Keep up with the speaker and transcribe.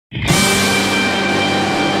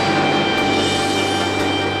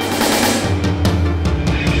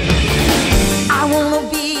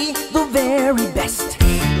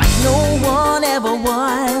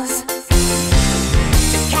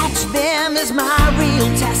my real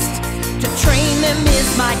test. To train them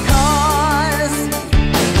is my cause.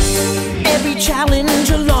 Every challenge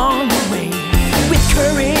along the way, with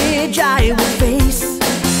courage I will face.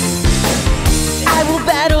 I will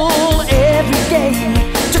battle every day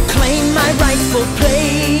to claim my rightful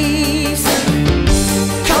place.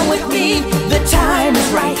 Come with me, the time is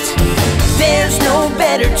right. There's no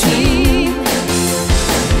better team.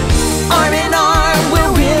 Arm in arm,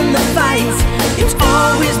 we'll win the fight. It's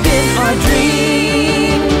always been our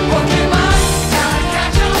dream. Pokemon, gotta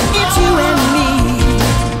catch 'em all. It's you and me.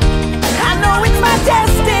 I know it's my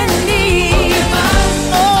destiny.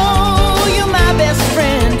 Pokemon. Oh, you're my best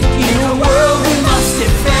friend in a world we must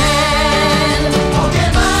defend.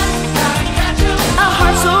 Pokemon, gotta catch 'em all. A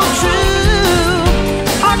heart so true,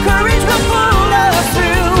 our courage will pull us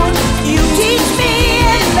through. You teach me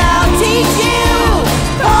and I'll teach you.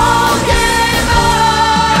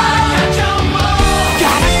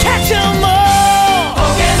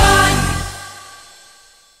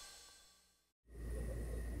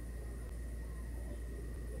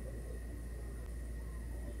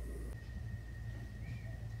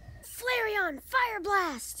 Flareon, Fire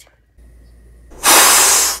Blast!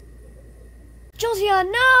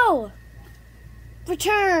 Jolteon, no!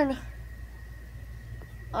 Return!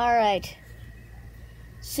 Alright.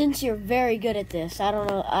 Since you're very good at this, I don't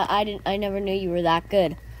know, I never knew you were that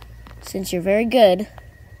good. Since you're very good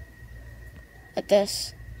at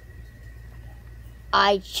this,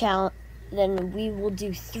 then we will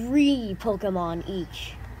do 3 Pokemon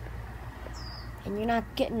each. And you're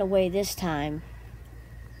not getting away this time.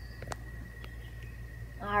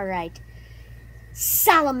 Alright.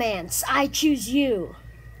 Salamence, I choose you.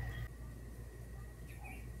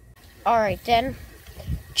 Alright then.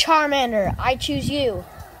 Charmander, I choose you.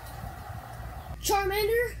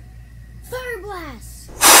 Charmander, Fire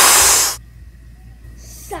Blast.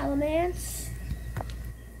 Salamence,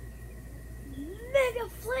 Mega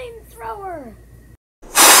Flamethrower.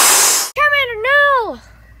 Charmander, no!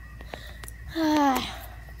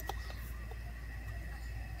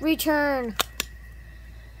 Return.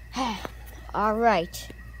 Alright.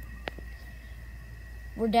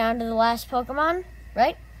 We're down to the last Pokemon,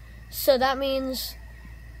 right? So that means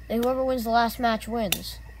that whoever wins the last match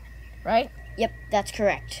wins, right? Yep, that's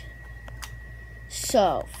correct.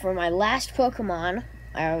 So, for my last Pokemon,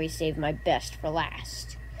 I always save my best for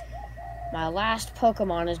last. My last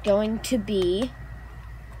Pokemon is going to be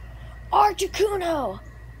Articuno!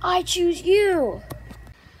 I choose you!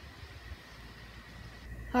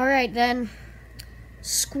 Alright then.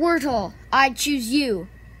 Squirtle, I choose you.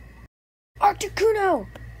 Articuno,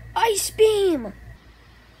 Ice Beam.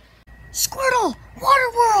 Squirtle, Water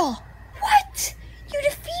Whirl. What? You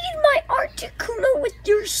defeated my Articuno with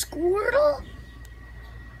your Squirtle?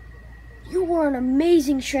 You were an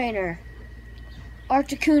amazing trainer.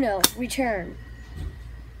 Articuno, return.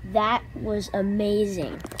 That was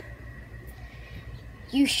amazing.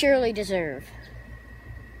 You surely deserve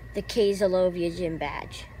the Kazolovia Gym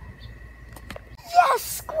Badge.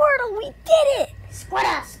 Yes, Squirtle, we did it!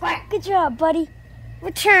 Squirtle, squirt! Good job, buddy.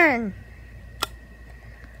 Return.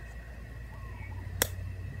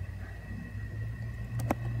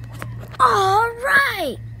 All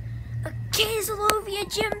right! A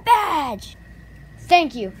Kazolovia Gym Badge!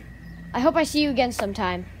 Thank you. I hope I see you again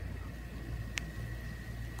sometime.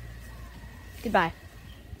 Goodbye.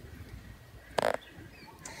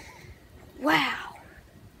 Wow.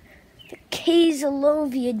 The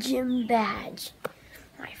Kazolovia Gym Badge.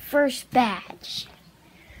 My first badge.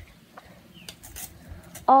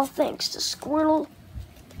 All thanks to Squirtle,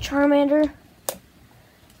 Charmander,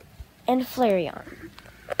 and Flareon.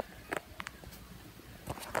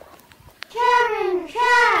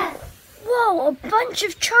 Charmander! Whoa, a bunch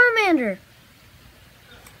of Charmander!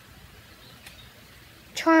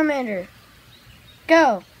 Charmander,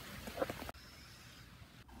 go!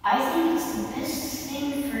 I think it's the best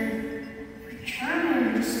thing for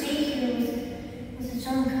Charmander to stay here with its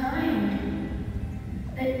own kind.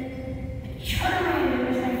 But Charmander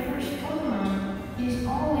was my first Pokemon. It is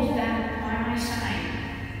always back by my side.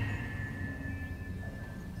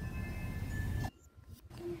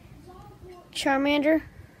 Charmander,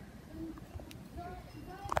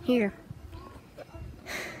 here.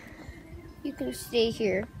 You can stay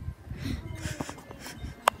here.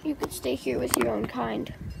 You can stay here with your own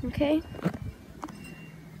kind, okay?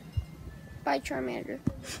 Bye, Charmander.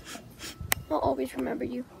 I'll always remember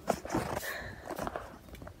you.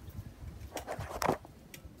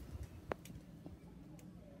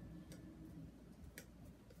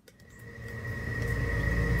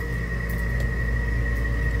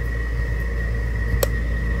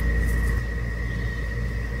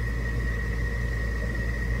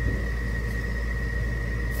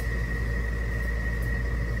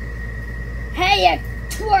 you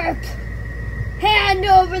twerp! Hand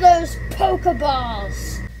over those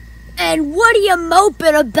Pokeballs! And what are you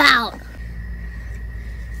moping about?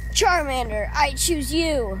 Charmander, I choose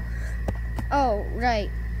you. Oh, right.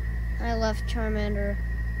 I left Charmander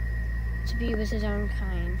to be with his own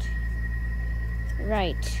kind.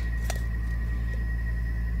 Right.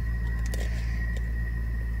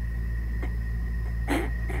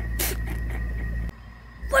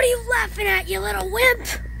 What are you laughing at, you little wimp?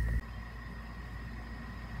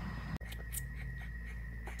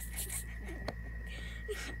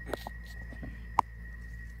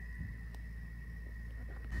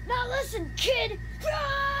 Now listen, kid!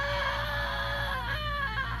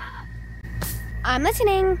 I'm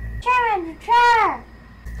listening. Charmander, Char!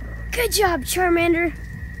 Good job, Charmander.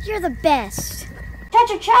 You're the best.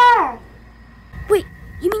 Char! Wait,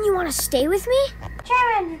 you mean you want to stay with me?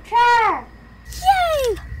 Charmander, Char!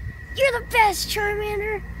 Yay! You're the best,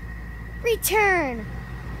 Charmander. Return.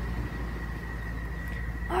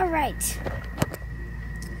 All right.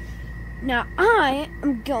 Now I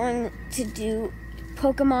am going to do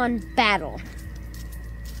Pokemon Battle.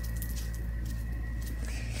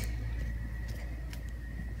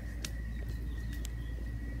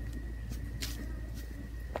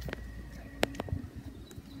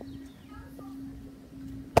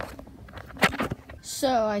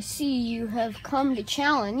 So I see you have come to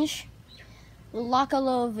challenge the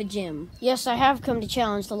Lakalova Gym. Yes, I have come to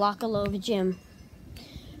challenge the Lakalova Gym.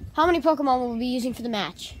 How many Pokemon will we be using for the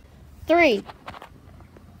match? 3.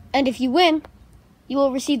 And if you win, you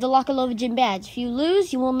will receive the Lakalova Gym badge. If you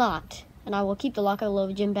lose, you will not. And I will keep the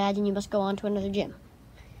Lakalova Gym badge and you must go on to another gym.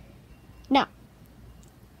 Now,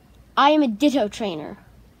 I am a Ditto trainer.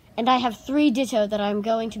 And I have 3 Ditto that I'm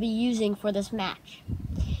going to be using for this match.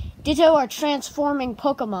 Ditto are transforming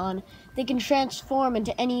Pokemon. They can transform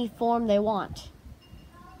into any form they want.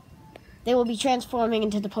 They will be transforming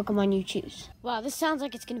into the Pokemon you choose. Wow, this sounds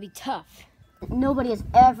like it's going to be tough. Nobody has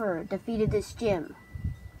ever defeated this gym.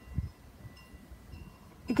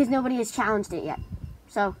 Because nobody has challenged it yet.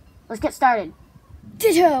 So, let's get started.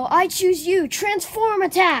 Ditto, I choose you. Transform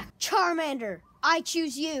attack. Charmander, I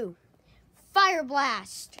choose you. Fire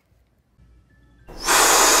Blast.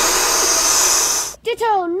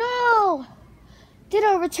 Ditto, no!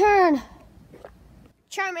 Ditto, return!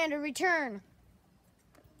 Charmander, return!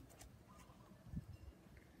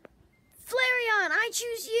 Flareon, I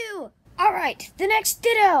choose you! Alright, the next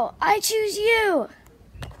Ditto, I choose you!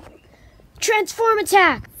 Transform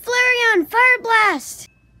attack! Flareon, Fire Blast!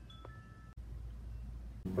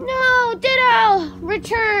 No, Ditto!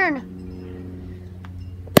 Return!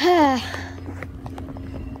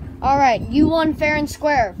 Alright, you won fair and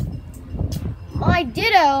square. My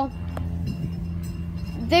Ditto,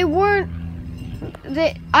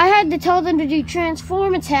 I had to tell them to do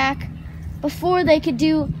transform attack before they could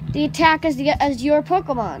do the attack as your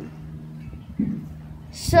Pokemon.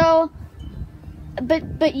 So,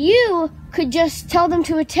 but you could just tell them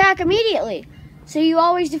to attack immediately. So you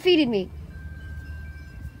always defeated me.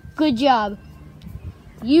 Good job.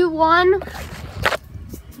 You won.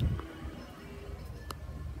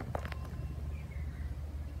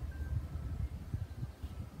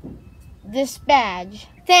 This badge.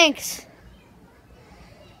 Thanks.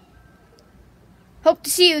 Hope to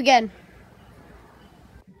see you again.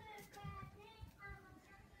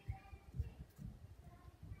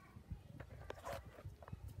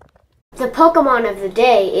 The Pokemon of the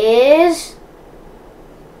day is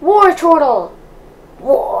Wartortle.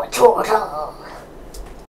 Wartortle.